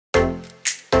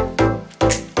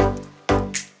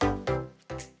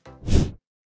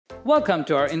Welcome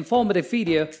to our informative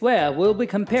video where we'll be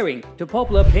comparing two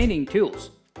popular painting tools,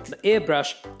 the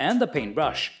Airbrush and the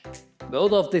Paintbrush.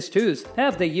 Both of these tools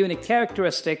have their unique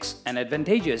characteristics and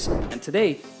advantages, and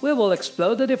today we will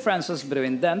explore the differences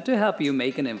between them to help you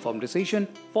make an informed decision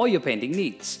for your painting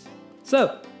needs.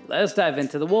 So, let's dive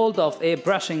into the world of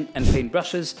airbrushing and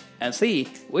paintbrushes and see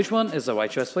which one is the right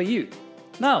choice for you.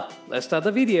 Now, let's start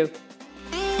the video.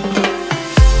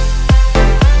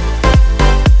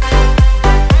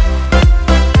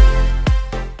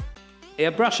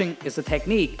 Airbrushing is a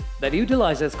technique that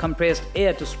utilizes compressed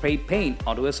air to spray paint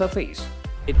onto a surface.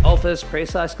 It offers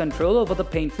precise control over the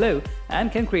paint flow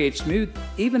and can create smooth,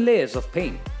 even layers of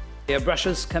paint.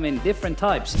 Airbrushes come in different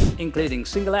types, including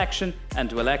single action and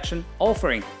dual action,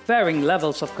 offering varying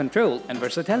levels of control and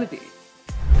versatility.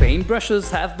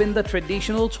 Paintbrushes have been the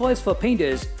traditional choice for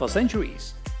painters for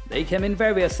centuries. They come in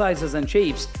various sizes and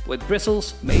shapes, with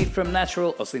bristles made from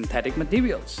natural or synthetic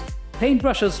materials.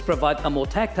 Paintbrushes provide a more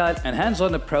tactile and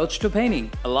hands-on approach to painting,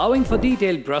 allowing for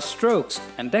detailed brush strokes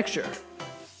and texture.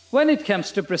 When it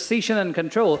comes to precision and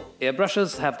control,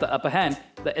 airbrushes have the upper hand.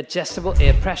 The adjustable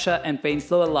air pressure and paint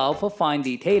flow allow for fine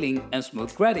detailing and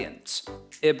smooth gradients.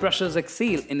 Airbrushes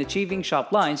excel in achieving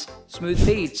sharp lines, smooth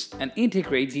fades, and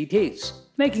integrate details,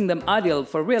 making them ideal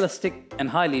for realistic and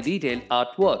highly detailed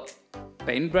artwork.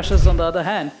 Paintbrushes, on the other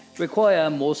hand, require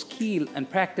more skill and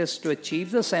practice to achieve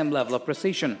the same level of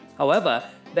precision. However,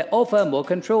 they offer more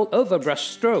control over brush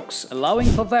strokes, allowing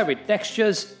for varied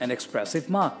textures and expressive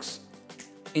marks.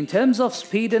 In terms of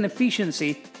speed and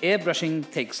efficiency,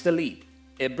 airbrushing takes the lead.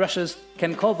 Airbrushes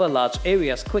can cover large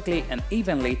areas quickly and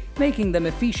evenly, making them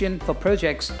efficient for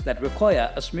projects that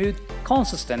require a smooth,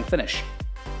 consistent finish.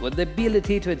 With the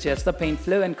ability to adjust the paint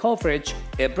flow and coverage,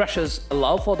 airbrushes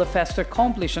allow for the faster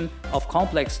completion of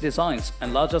complex designs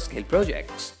and larger-scale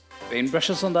projects.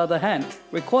 Paintbrushes, on the other hand,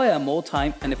 require more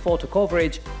time and effort to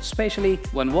coverage, especially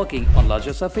when working on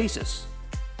larger surfaces.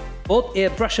 Both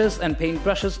airbrushes and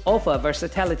paintbrushes offer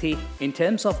versatility in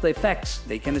terms of the effects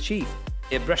they can achieve.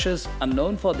 Airbrushes are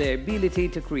known for their ability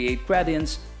to create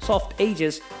gradients, soft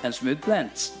edges, and smooth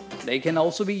blends. They can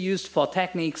also be used for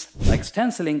techniques like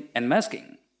stenciling and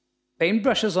masking.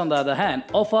 Paintbrushes, on the other hand,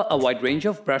 offer a wide range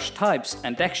of brush types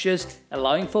and textures,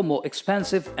 allowing for more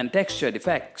expansive and textured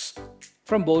effects.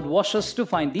 From board washes to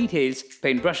fine details,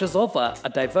 paintbrushes offer a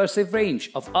diverse range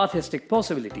of artistic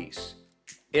possibilities.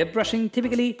 Airbrushing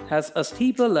typically has a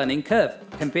steeper learning curve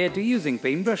compared to using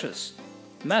paintbrushes.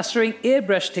 Mastering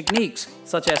airbrush techniques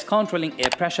such as controlling air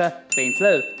pressure, paint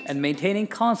flow, and maintaining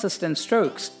consistent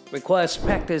strokes requires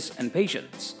practice and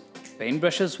patience.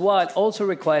 Paintbrushes, while also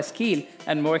require skill,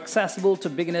 and more accessible to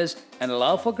beginners and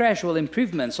allow for gradual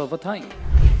improvements over time.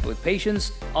 With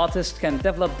patience, artists can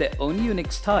develop their own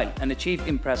unique style and achieve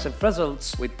impressive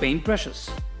results with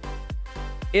paintbrushes.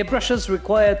 Airbrushes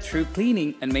require thorough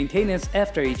cleaning and maintenance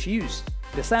after each use.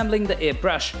 Disassembling the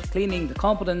airbrush, cleaning the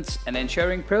components, and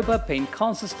ensuring proper paint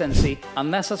consistency are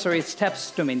necessary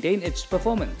steps to maintain its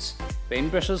performance.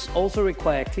 Paintbrushes also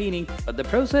require cleaning, but the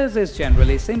process is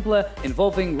generally simpler,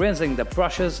 involving rinsing the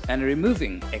brushes and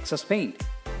removing excess paint.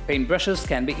 Paintbrushes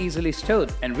can be easily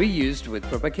stored and reused with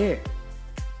proper care.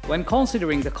 When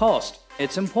considering the cost,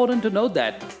 it's important to note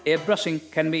that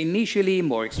airbrushing can be initially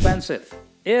more expensive.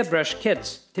 Airbrush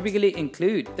kits typically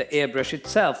include the airbrush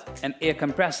itself, an air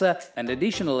compressor, and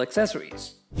additional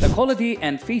accessories. The quality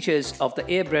and features of the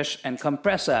airbrush and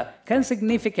compressor can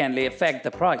significantly affect the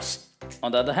price.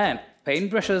 On the other hand,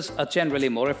 paintbrushes are generally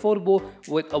more affordable,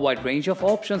 with a wide range of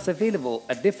options available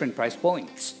at different price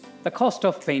points. The cost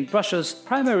of paintbrushes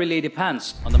primarily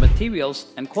depends on the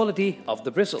materials and quality of the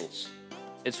bristles.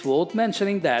 It's worth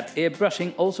mentioning that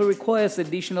airbrushing also requires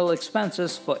additional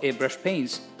expenses for airbrush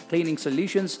paints, cleaning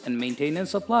solutions, and maintenance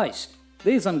supplies.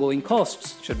 These ongoing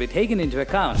costs should be taken into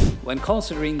account when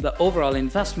considering the overall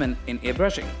investment in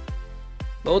airbrushing.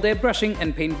 Both airbrushing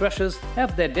and paintbrushes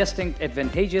have their distinct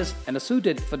advantages and are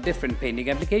suited for different painting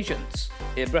applications.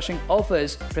 Airbrushing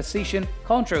offers precision,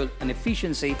 control, and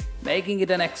efficiency, making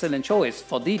it an excellent choice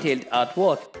for detailed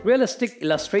artwork, realistic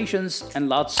illustrations, and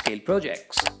large-scale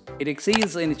projects. It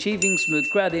excels in achieving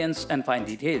smooth gradients and fine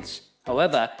details.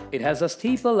 However, it has a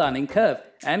steeper learning curve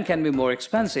and can be more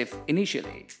expensive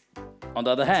initially. On the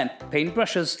other hand,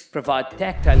 paintbrushes provide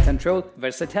tactile control,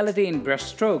 versatility in brush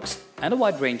strokes, and a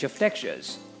wide range of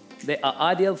textures. They are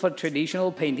ideal for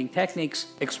traditional painting techniques,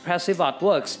 expressive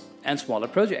artworks, and smaller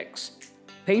projects.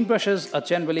 Paintbrushes are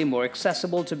generally more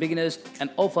accessible to beginners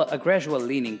and offer a gradual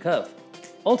learning curve.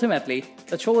 Ultimately,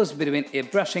 the choice between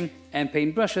airbrushing and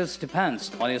paintbrushes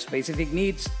depends on your specific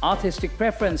needs, artistic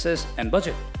preferences, and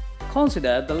budget.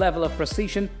 Consider the level of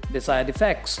precision, desired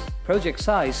effects, project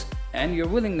size, and your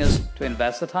willingness to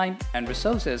invest the time and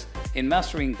resources in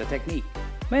mastering the technique.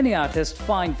 Many artists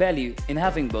find value in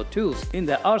having both tools in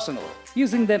their arsenal,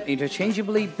 using them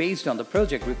interchangeably based on the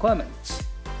project requirements.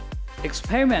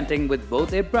 Experimenting with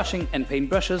both airbrushing and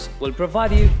paintbrushes will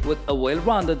provide you with a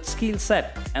well-rounded skill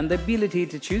set and the ability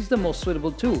to choose the most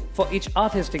suitable tool for each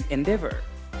artistic endeavor.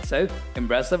 So,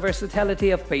 embrace the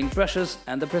versatility of paintbrushes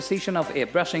and the precision of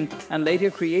airbrushing and let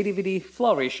your creativity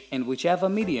flourish in whichever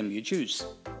medium you choose.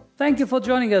 Thank you for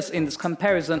joining us in this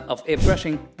comparison of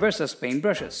airbrushing versus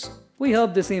paintbrushes. We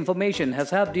hope this information has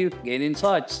helped you gain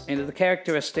insights into the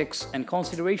characteristics and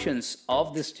considerations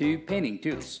of these two painting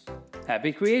tools.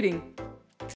 Happy creating!